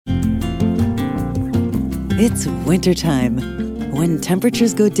It's wintertime. When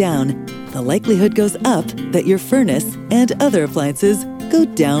temperatures go down, the likelihood goes up that your furnace and other appliances go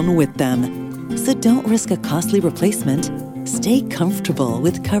down with them. So don't risk a costly replacement. Stay comfortable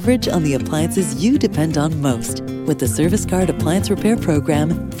with coverage on the appliances you depend on most with the Service Guard Appliance Repair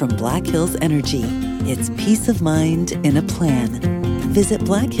Program from Black Hills Energy. It's peace of mind in a plan. Visit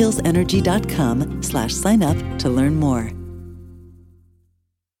blackhillsenergy.com/sign up to learn more.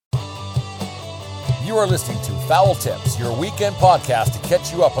 You are listening to Foul Tips, your weekend podcast to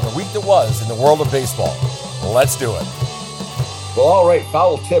catch you up on the week that was in the world of baseball. Let's do it. Well, all right,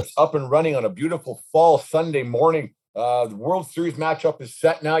 Foul Tips up and running on a beautiful fall Sunday morning. The World Series matchup is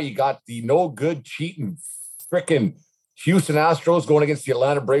set now. You got the no good, cheating, frickin' Houston Astros going against the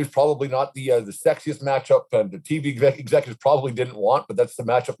Atlanta Braves. Probably not the sexiest matchup the TV executives probably didn't want, but that's the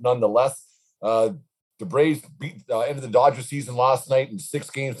matchup nonetheless. The Braves ended the Dodgers season last night in 6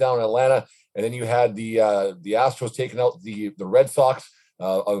 games down in Atlanta. And then you had the Astros taking out the Red Sox.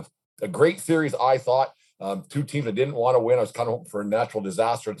 Of a great series, I thought. 2 teams that didn't want to win. I was kind of hoping for a natural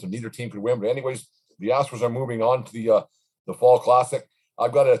disaster, so neither team could win. But anyways, the Astros are moving on to the Fall Classic.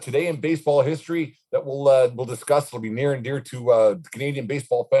 I've got a Today in Baseball history that we'll discuss. It'll be near and dear to Canadian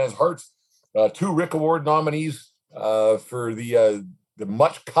baseball fans' hearts. 2 Rick Award nominees for the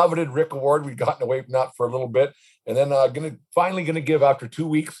much coveted Rick Award. We've gotten away from that for a little bit. And then finally going to give, after 2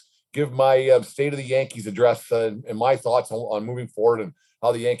 weeks, give my State of the Yankees address and my thoughts on moving forward and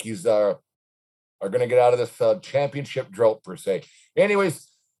how the Yankees are going to get out of this championship drought, per se. Anyways,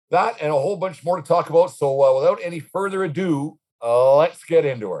 that and a whole bunch more to talk about. So without any further ado, let's get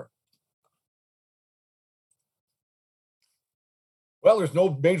into her. Well, there's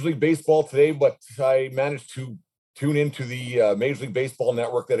no Major League Baseball today, but I managed to tune into the Major League Baseball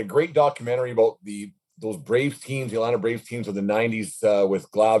Network. They had a great documentary about those Braves teams, the Atlanta Braves teams of the 90s with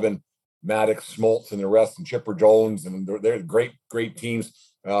Glavine, Maddox, Smoltz, and the rest, and Chipper Jones. And they're great, great teams.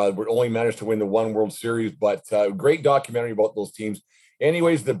 We only managed to win the 1 World Series, but great documentary about those teams.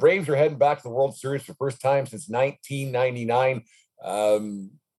 Anyways, the Braves are heading back to the World Series for the first time since 1999.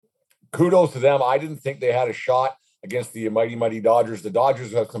 Kudos to them. I didn't think they had a shot against the mighty Dodgers. The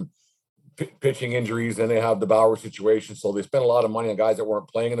Dodgers have some pitching injuries, and they have the Bauer situation. So they spent a lot of money on guys that weren't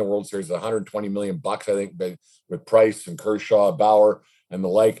playing in the World Series, $120 million, I think, with Price and Kershaw, Bauer, and the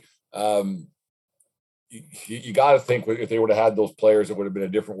like. You got to think if they would have had those players, it would have been a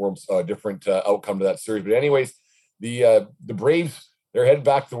different outcome to that series. But anyways, the Braves, they're heading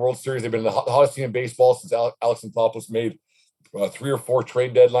back to the World Series. They've been the hottest team in baseball since Alex Anthopoulos made 3 or 4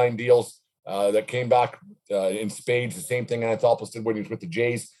 trade deadline deals that came back in spades. The same thing Anthopoulos did when he was with the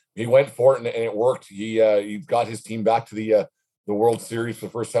Jays. He went for it and it worked. He got his team back to the World Series for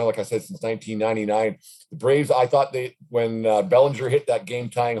the first time, like I said, since 1999. The Braves, I thought when Bellinger hit that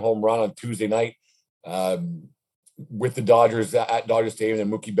game-tying home run on Tuesday night with the Dodgers at Dodger Stadium, and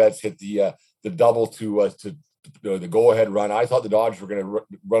Mookie Betts hit the double to the go-ahead run. I thought the Dodgers were going to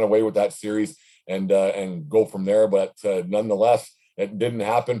run away with that series and go from there, but nonetheless, it didn't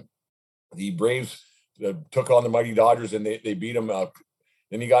happen. The Braves took on the mighty Dodgers and they beat them.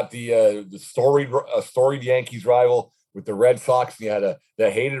 Then you got the storied Yankees rival with the Red Sox, and you had the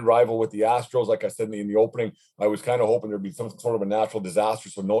hated rival with the Astros. Like I said in the opening, I was kind of hoping there'd be some sort of a natural disaster,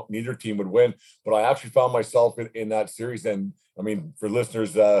 so neither team would win. But I actually found myself in that series. And I mean, for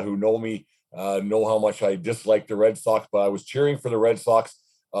listeners who know me, know how much I dislike the Red Sox, but I was cheering for the Red Sox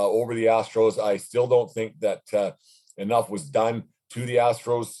over the Astros. I still don't think that enough was done to the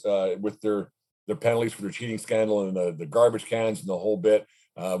Astros with their penalties for their cheating scandal and the garbage cans and the whole bit.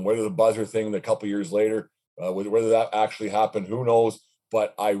 Whether the buzzer thing a couple years later, whether that actually happened, who knows?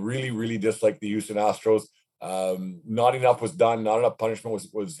 But I really, really dislike the Houston Astros. Not enough was done. Not enough punishment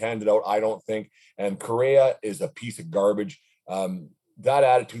was handed out, I don't think. And Correa is a piece of garbage. That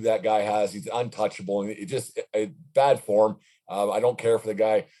attitude that guy has, he's untouchable, and it just bad form. I don't care for the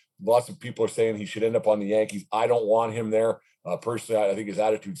guy. Lots of people are saying he should end up on the Yankees. I don't want him there. Personally, I think his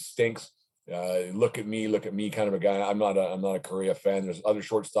attitude stinks. Look at me kind of a guy. I'm not a Correa fan. There's other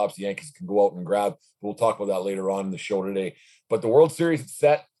shortstops the Yankees can go out and grab. We'll talk about that later on in the show today. But the World Series is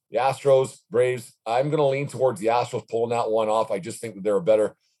set. The Astros, Braves. I'm going to lean towards the Astros pulling that one off. I just think that they're a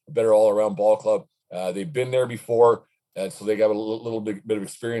better all-around ball club. They've been there before, and so they got a little bit of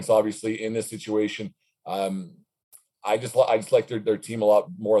experience, obviously, in this situation. I just like their team a lot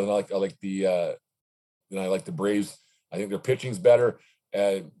more than I like the Braves. I think their pitching's better.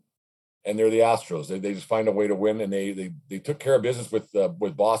 And they're the Astros. They just find a way to win, and they took care of business with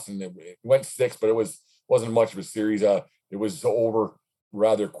Boston. It went 6, but it wasn't much of a series. It was over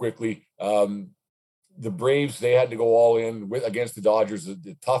rather quickly. The Braves, they had to go all in against the Dodgers. A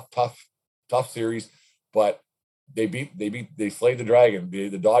tough series. but they slayed the dragon.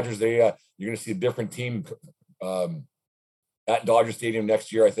 The Dodgers, you're going to see a different team at Dodger Stadium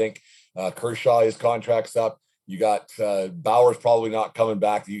next year. I think Kershaw, his contract's up. You got Bauer's probably not coming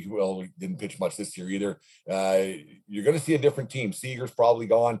back. He didn't pitch much this year either. You're going to see a different team. Seager's probably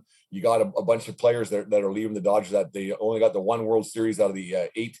gone. You got a bunch of players that are leaving the Dodgers that they only got the one World Series out of the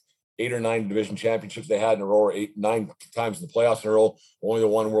eight or nine division championships they had in a row, or 9 times in the playoffs in a row, only the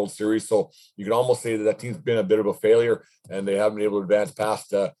one World Series. So you can almost say that team's been a bit of a failure, and they haven't been able to advance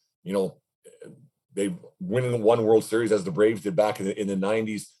past, they winning one World Series as the Braves did back in the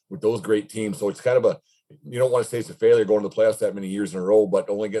 90s with those great teams. So it's kind of you don't want to say it's a failure going to the playoffs that many years in a row, but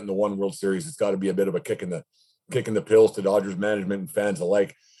only getting the one World Series, it's got to be a bit of a kick in the pills to Dodgers management and fans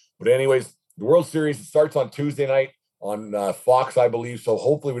alike. But anyways, the World Series, it starts on Tuesday night on Fox, I believe. So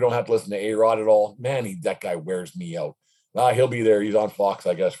hopefully we don't have to listen to A-Rod at all. Man, that guy wears me out. He'll be there. He's on Fox,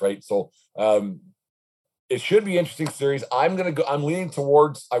 I guess, right? So it should be an interesting series. I'm leaning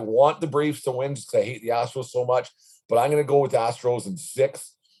towards, I want the Braves to win because I hate the Astros so much, but I'm going to go with the Astros in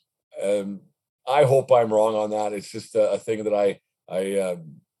 6. I hope I'm wrong on that. It's just a thing that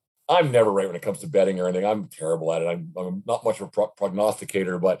I'm never right when it comes to betting or anything. I'm terrible at it. I'm not much of a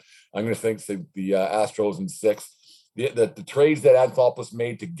prognosticator, but I'm going to think the Astros in 6. The trades that Anthopoulos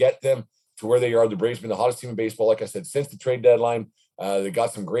made to get them to where they are, the Braves have been the hottest team in baseball, like I said, since the trade deadline. They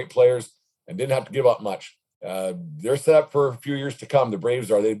got some great players and didn't have to give up much. They're set up for a few years to come. The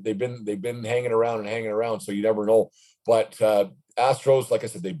Braves are. They've been hanging around, so you never know. But Astros, like I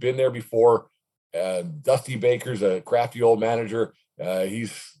said, they've been there before. Dusty Baker's a crafty old manager.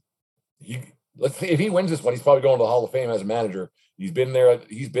 Let's see, if he wins this one, he's probably going to the Hall of Fame as a manager. He's been there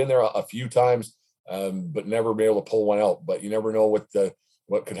a few times, but never been able to pull one out. But you never know what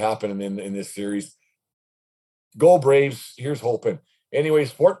could happen in this series. Go Braves! Here's hoping.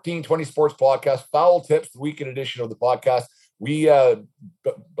 Anyways, 1420 Sports Podcast, Foul Tips, the weekend edition of the podcast. We by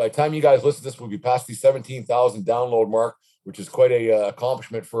the time you guys listen to this, we'll be past the 17,000 download mark, which is quite a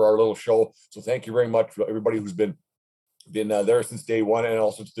accomplishment for our little show. So thank you very much for everybody who's been there since day one, and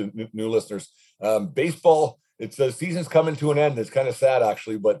also to new listeners. Baseball, it's season's coming to an end. It's kind of sad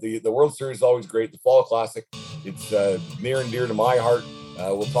actually, but the World Series is always great. The Fall Classic, it's near and dear to my heart.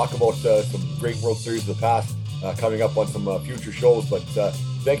 We'll talk about some great World Series of the past coming up on some future shows. But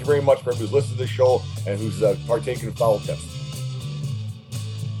thank you very much for everyone who's listened to this show and who's partaken in Foul Tips.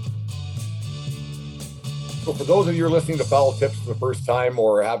 So for those of you who are listening to Foul Tips for the first time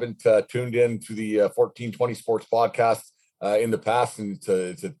or haven't tuned in to the 1420 Sports Podcast in the past, and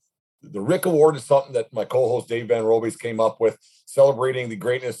the Rick Award is something that my co-host Dave Van Robes came up with, celebrating the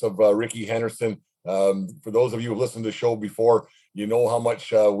greatness of Ricky Henderson. For those of you who listened to the show before, you know how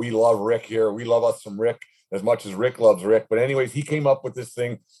much we love Rick here. We love us some Rick as much as Rick loves Rick. But anyways, he came up with this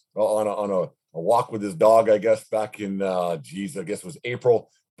thing on a walk with his dog, I guess, back in, I guess it was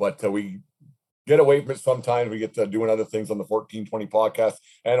April. But we get away from it sometimes. We get to doing other things on the 1420 podcast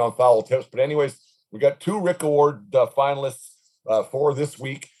and on Foul Tips. But anyways, we got 2 Rick Award finalists for this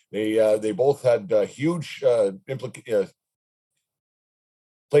week. They both had huge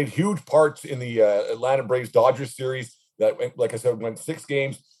played huge parts in the Atlanta Braves Dodgers series that, like I said, went 6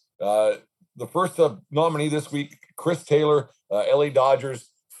 games. The first nominee this week, Chris Taylor, LA Dodgers,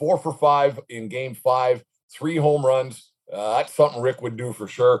 4 for 5 in Game 5, 3 home runs. That's something Rick would do for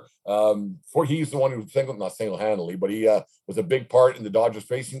sure. He's the one who not single-handedly, but he was a big part in the Dodgers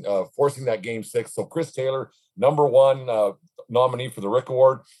forcing that Game 6. So Chris Taylor, number 1 nominee for the Rick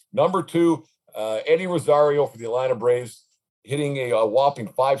Award. Number 2, Eddie Rosario for the Atlanta Braves, hitting a whopping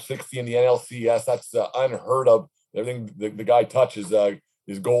 560 in the NLCS. That's unheard of. Everything the guy touches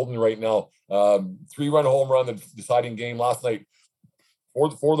is golden right now. 3-run home run, the deciding game last night for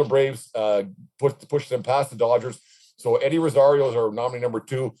the Braves, pushed them past the Dodgers. So Eddie Rosario is our nominee number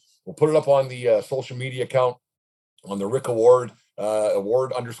 2. We'll put it up on the social media account on the Rick Award,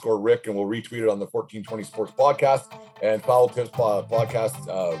 award_Rick, and we'll retweet it on the 1420 Sports Podcast and Foul Tips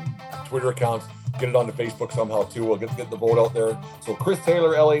Podcast Twitter accounts. Get it onto Facebook somehow too. We'll get the vote out there. So Chris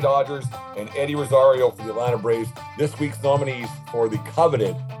Taylor, LA Dodgers, and Eddie Rosario for the Atlanta Braves, this week's nominees for the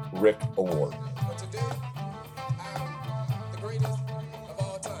coveted Rick Award.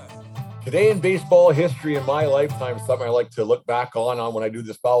 Today in baseball history in my lifetime is something I like to look back on when I do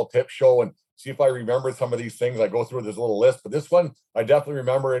this Foul Tip show and see if I remember some of these things. I go through this little list, but this one I definitely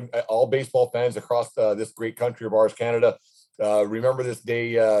remember, and all baseball fans across this great country of ours, Canada, remember this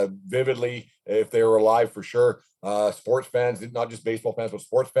day vividly if they were alive for sure. Sports fans, not just baseball fans, but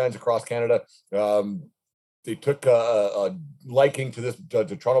sports fans across Canada, they took a liking to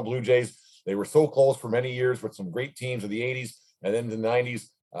the Toronto Blue Jays. They were so close for many years with some great teams of the 80s and then the 90s.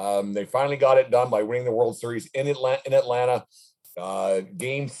 They finally got it done by winning the World Series in Atlanta.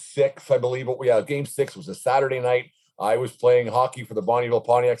 Game 6, I believe. Game 6 was a Saturday night. I was playing hockey for the Bonnyville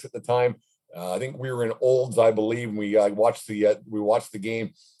Pontiacs at the time. I think we were in Olds, I believe, and we watched the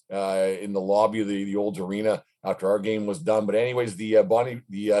game in the lobby of the Olds Arena after our game was done. But anyways, the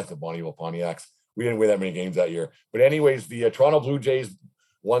Bonnyville Pontiacs, we didn't win that many games that year. But anyways, the Toronto Blue Jays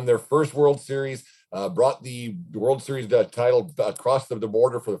won their first World Series, brought the World Series title across the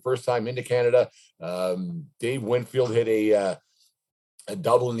border for the first time into Canada. Dave Winfield hit a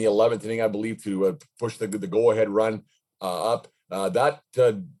double in the 11th inning, I believe, to push the go-ahead run up.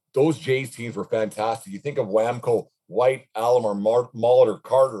 Those Jays teams were fantastic. You think of Wamco, White, Alomar, Molitor,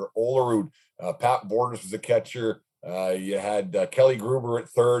 Carter, Olerud, Pat Borders was a catcher. You had Kelly Gruber at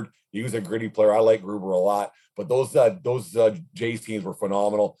third. He was a gritty player. I like Gruber a lot. But those Jays teams were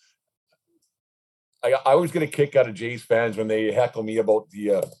phenomenal. I always get a kick out of Jays fans when they heckle me about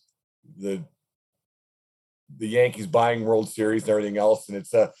the Yankees buying World Series and everything else. And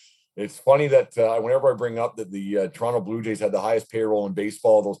it's funny that whenever I bring up that the Toronto Blue Jays had the highest payroll in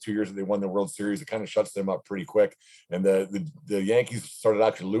baseball those 2 years that they won the World Series, it kind of shuts them up pretty quick. And the Yankees started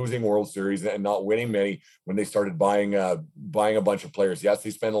actually losing World Series and not winning many when they started buying a bunch of players. Yes,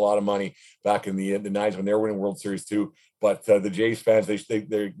 they spent a lot of money back in the 90s when they were winning World Series too. But the Jays fans,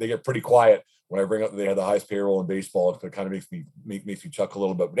 they get pretty quiet when I bring up that they had the highest payroll in baseball. It kind of makes me chuckle a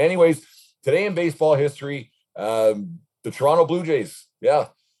little bit. But anyways, today in baseball history, the Toronto Blue Jays,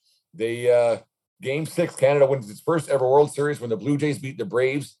 they Game 6, Canada wins its first ever World Series when the Blue Jays beat the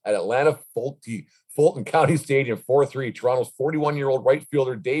Braves at Atlanta Fulton County Stadium 4-3. Toronto's 41-year-old right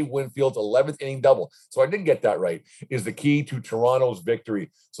fielder Dave Winfield's 11th inning double. So I didn't get that right. Is the key to Toronto's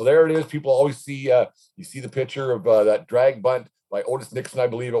victory. So there it is. People always see you see the picture of that drag bunt by Otis Nixon, I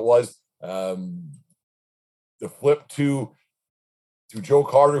believe it was. The flip to Joe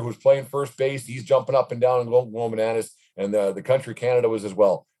Carter, who's playing first base. He's jumping up and down and going bananas. And the country Canada was as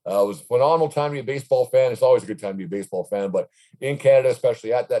well. It was a phenomenal time to be a baseball fan. It's always a good time to be a baseball fan, but in Canada,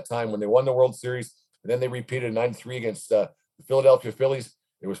 especially at that time when they won the World Series, and then they repeated in '93 against the Philadelphia Phillies,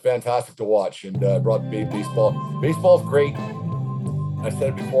 it was fantastic to watch and brought baseball. Baseball's great. I said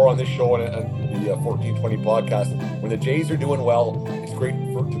it before on this show and the 1420 podcast. When the Jays are doing well, it's great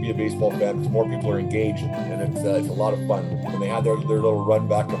to be a baseball fan because more people are engaged, and it's a lot of fun. When they had their little run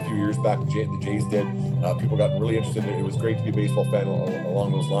back a few years back, the Jays did. People got really interested. It was great to be a baseball fan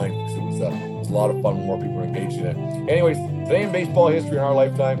along those lines because it was a lot of fun when more people were engaged in it. Anyways, today in baseball history in our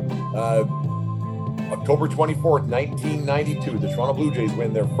lifetime, October 24th, 1992, the Toronto Blue Jays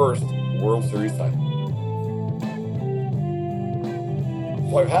win their first World Series title.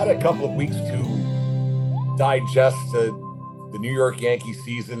 So I've had a couple of weeks to digest the New York Yankees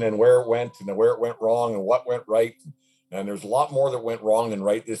season and where it went and where it went wrong and what went right. And there's a lot more that went wrong than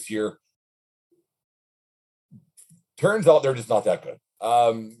right this year. Turns out they're just not that good.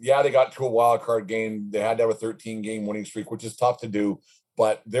 They got to a wild card game. They had to have a 13-game winning streak, which is tough to do.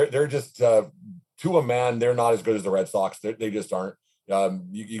 But they're just to a man, they're not as good as the Red Sox. They just aren't.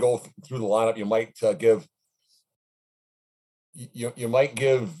 You go through the lineup, you might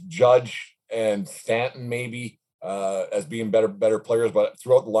give Judge and Stanton maybe as being better players, but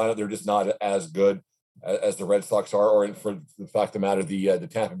throughout the lineup, they're just not as good as the Red Sox are, or for the fact of the matter, the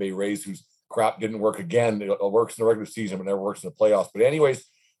Tampa Bay Rays, whose crap didn't work again. It works in the regular season, but never works in the playoffs. But anyways,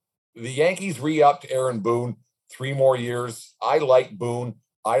 the Yankees re-upped Aaron Boone 3 more years. I like Boone.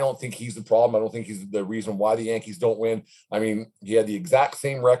 I don't think he's the problem. I don't think he's the reason why the Yankees don't win. I mean, he had the exact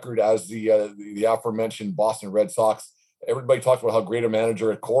same record as the aforementioned Boston Red Sox. Everybody talks about how great a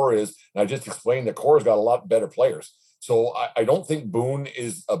manager Cora is, and I just explained that Cora's got a lot better players. So I don't think Boone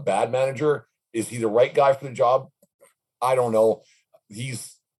is a bad manager. Is he the right guy for the job? I don't know.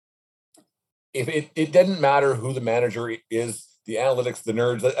 If it didn't matter who the manager is, the analytics, the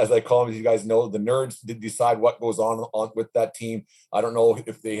nerds, as I call them, as you guys know, the nerds did decide what goes on with that team. I don't know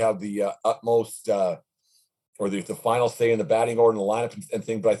if they have the utmost or the final say in the batting order and the lineup and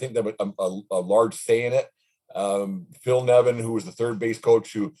things, but I think they have a large say in it. Phil Nevin, who was the third base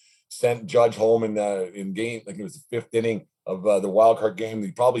coach who sent Judge home in game, like it was the 5th inning of the wild card game.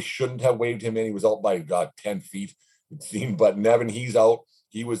 He probably shouldn't have waved him in. He was out by 10 feet, it seemed. But Nevin, he's out.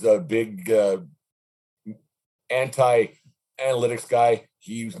 He was a big anti-analytics guy.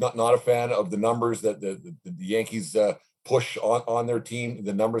 He's not a fan of the numbers that the Yankees push on their team.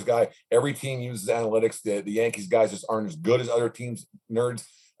 The numbers guy. Every team uses analytics. The Yankees guys just aren't as good as other teams. Nerds.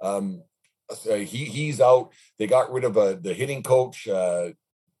 He's out. They got rid of the hitting coach.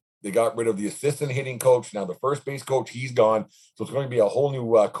 They got rid of the assistant hitting coach. Now the first base coach, he's gone. So it's going to be a whole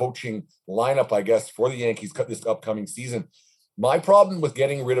new coaching lineup, I guess, for the Yankees this upcoming season. My problem with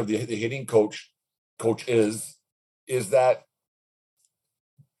getting rid of the hitting coach is that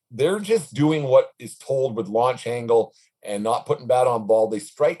they're just doing what is told with launch angle and not putting bat on ball. They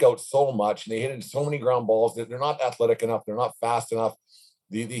strike out so much and they hit in so many ground balls that they're not athletic enough. They're not fast enough.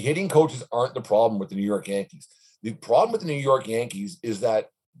 The hitting coaches aren't the problem with the New York Yankees. The problem with the New York Yankees is that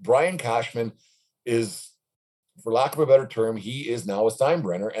Brian Cashman is, for lack of a better term, he is now a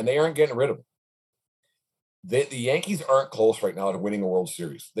Steinbrenner, and they aren't getting rid of him. The Yankees aren't close right now to winning a World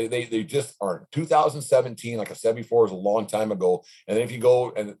Series. They just aren't. 2017, like I said before, is a long time ago. And then if you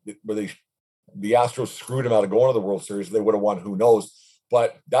go and where the Astros screwed them out of going to the World Series, they would have won. Who knows?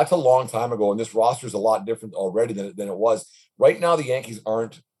 But that's a long time ago, and this roster is a lot different already than it was. Right now, the Yankees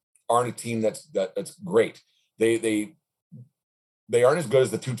aren't a team that's great. They aren't as good as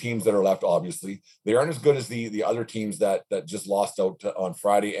the two teams that are left. Obviously, they aren't as good as the other teams that just lost out on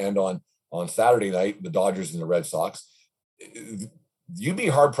Friday and on Saturday night, the Dodgers and the Red Sox. You'd be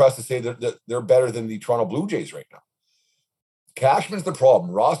hard pressed to say that they're better than the Toronto Blue Jays right now. Cashman's the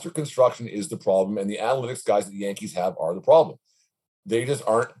problem. Roster construction is the problem, and the analytics guys that the Yankees have are the problem. They just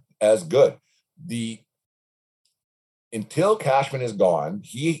aren't as good. Until Cashman is gone,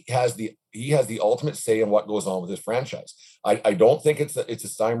 he has the ultimate say in what goes on with his franchise. I don't think it's a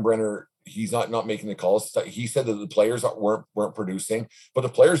Steinbrenner. He's not making the calls. He said that the players weren't producing, but the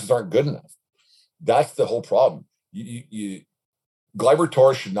players just aren't good enough. That's the whole problem. Gleyber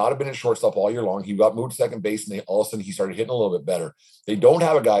Torres should not have been at shortstop all year long. He got moved to second base, and all of a sudden he started hitting a little bit better. They don't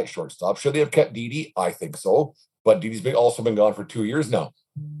have a guy at shortstop. Should they have kept Didi? I think so. But Didi's also been gone for 2 years now.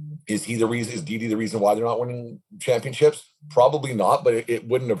 Is Didi the reason why they're not winning championships? Probably not, but it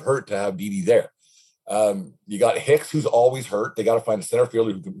wouldn't have hurt to have Didi there. You got Hicks, who's always hurt. They got to find a center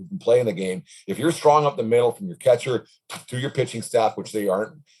fielder who can play in the game. If you're strong up the middle from your catcher to your pitching staff, which they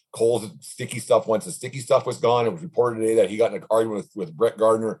aren't, Cole's sticky stuff. Once the sticky stuff was gone, it was reported today that he got in an argument with Brett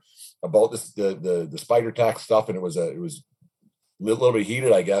Gardner about this the spider tax stuff, and it was a little bit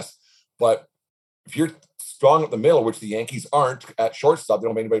heated, I guess. But if you're strong up the middle, which the Yankees aren't at shortstop, they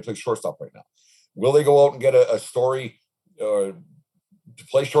don't have anybody play shortstop right now. Will they go out and get a Story to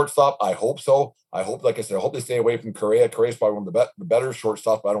play shortstop? I hope so. I hope, like I said, I hope they stay away from Correa. Correa's probably one of the better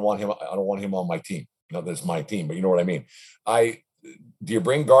shortstop, but I don't want him on my team. Not that it's my team, but you know what I mean. Do you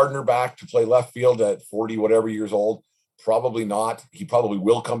bring Gardner back to play left field at 40 whatever years old? Probably not. He probably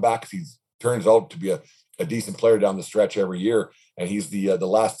will come back because he turns out to be a decent player down the stretch every year, and he's the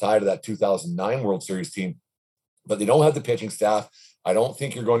last tie to that 2009 World Series team. But they don't have the pitching staff. I don't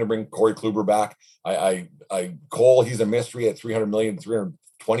think you're going to bring Corey Kluber back. Cole, he's a mystery at $300 million,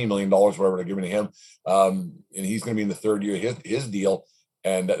 $320 million, whatever they're giving to him, and he's going to be in the third year of his deal,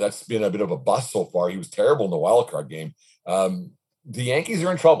 and that's been a bit of a bust so far. He was terrible in the wild card game. The Yankees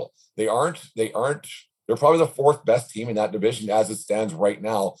are in trouble. They're probably the fourth best team in that division as it stands right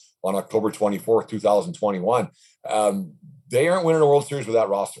now on October 24th, 2021. They aren't winning a World Series with that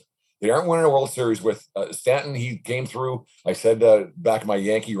roster. They aren't winning a World Series with Stanton. He came through. I said back in my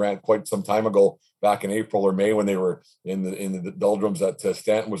Yankee rant quite some time ago, back in April or May when they were in the doldrums, that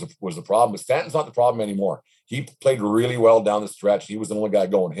Stanton was the problem. But Stanton's not the problem anymore. He played really well down the stretch. He was the only guy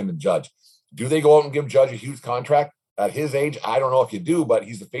going, him and Judge. Do they go out and give Judge a huge contract at his age? I don't know if you do, but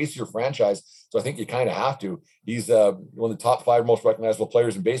he's the face of your franchise, so I think you kind of have to. He's one of the top 5 most recognizable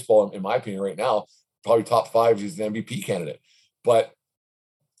players in baseball, in my opinion, right now. Probably top 5. He's an MVP candidate. But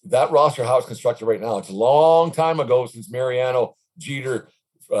that roster, how it's constructed right now, it's a long time ago since Mariano, Jeter,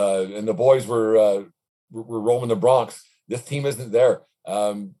 and the boys were roaming the Bronx. This team isn't there.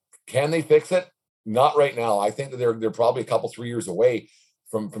 Can they fix it? Not right now. I think that they're probably a couple, 3 years away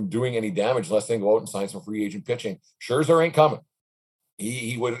from doing any damage unless they go out and sign some free agent pitching. Scherzer ain't coming.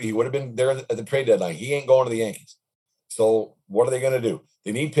 He would have been there at the trade deadline. He ain't going to the Yankees. So what are they going to do?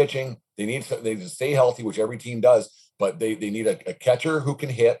 They need pitching. They need to stay healthy, which every team does. But they need a catcher who can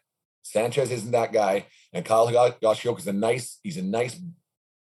hit. Sanchez isn't that guy, and Kyle Higashioka is he's a nice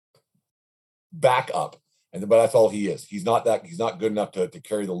backup, but that's all he is. He's not good enough to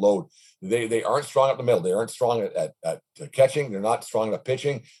carry the load. They aren't strong up the middle. They aren't strong at catching. They're not strong at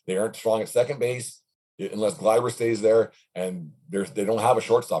pitching. They aren't strong at second base unless Gleyber stays there, and they don't have a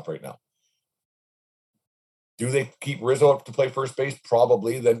shortstop right now. Do they keep Rizzo to play first base?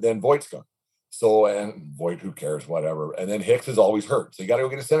 Probably. Then Voigt's gone. So, and Voigt, who cares, whatever. And then Hicks is always hurt. So you got to go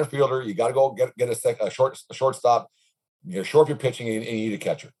get a center fielder. You got to go get a shortstop. You shore up your pitching, and you need a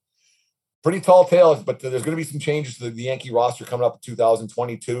catcher. Pretty tall tales, but there's going to be some changes to the Yankee roster coming up in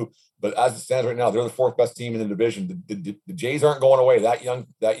 2022. But as it stands right now, they're the 4th best team in the division. The Jays aren't going away.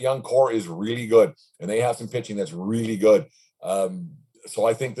 That young core is really good, and they have some pitching that's really good. So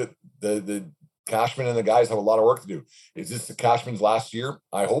I think that the Cashman and the guys have a lot of work to do. Is this the Cashman's last year?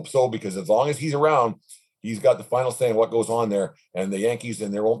 I hope so, because as long as he's around, he's got the final say in what goes on there. And the Yankees,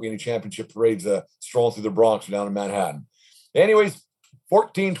 and there won't be any championship parades strolling through the Bronx or down in Manhattan. Anyways,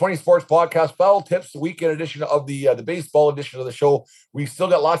 1420 Sports Podcast, Foul Tips, the weekend edition of the baseball edition of the show. We've still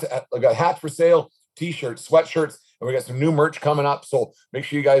got got hats for sale, T-shirts, sweatshirts, and we got some new merch coming up. So make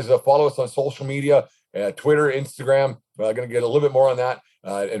sure you guys follow us on social media, Twitter, Instagram. Going to get a little bit more on that,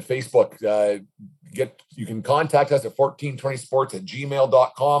 and Facebook. You can contact us at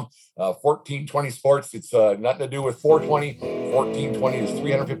 1420sports@gmail.com. 1420 Sports. It's nothing to do with 420. 1420 is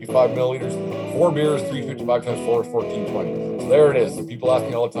 355 milliliters. 4 beers, 355 times 4 is 1420. So there it is. So people ask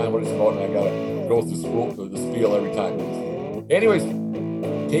me all the time what it's about, and I got to go through the spiel every time. Anyways,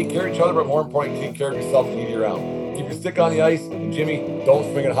 take care of each other, but more importantly, take care of yourself and you around. Keep your stick on the ice, and Jimmy, don't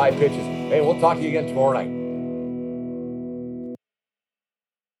swing at high pitches. Hey, we'll talk to you again tomorrow night.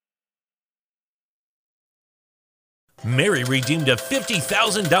 Mary redeemed a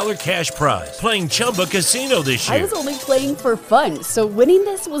 $50,000 cash prize playing Chumba Casino this year. I was only playing for fun, so winning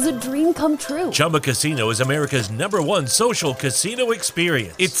this was a dream come true. Chumba Casino is America's #1 social casino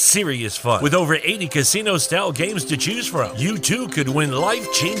experience. It's serious fun. With over 80 casino-style games to choose from, you too could win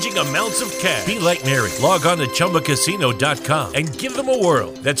life-changing amounts of cash. Be like Mary. Log on to ChumbaCasino.com and give them a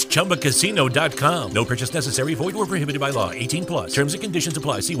whirl. That's ChumbaCasino.com. No purchase necessary. Void or prohibited by law. 18+. Terms and conditions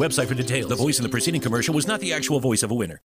apply. See website for details. The voice in the preceding commercial was not the actual voice of a winner.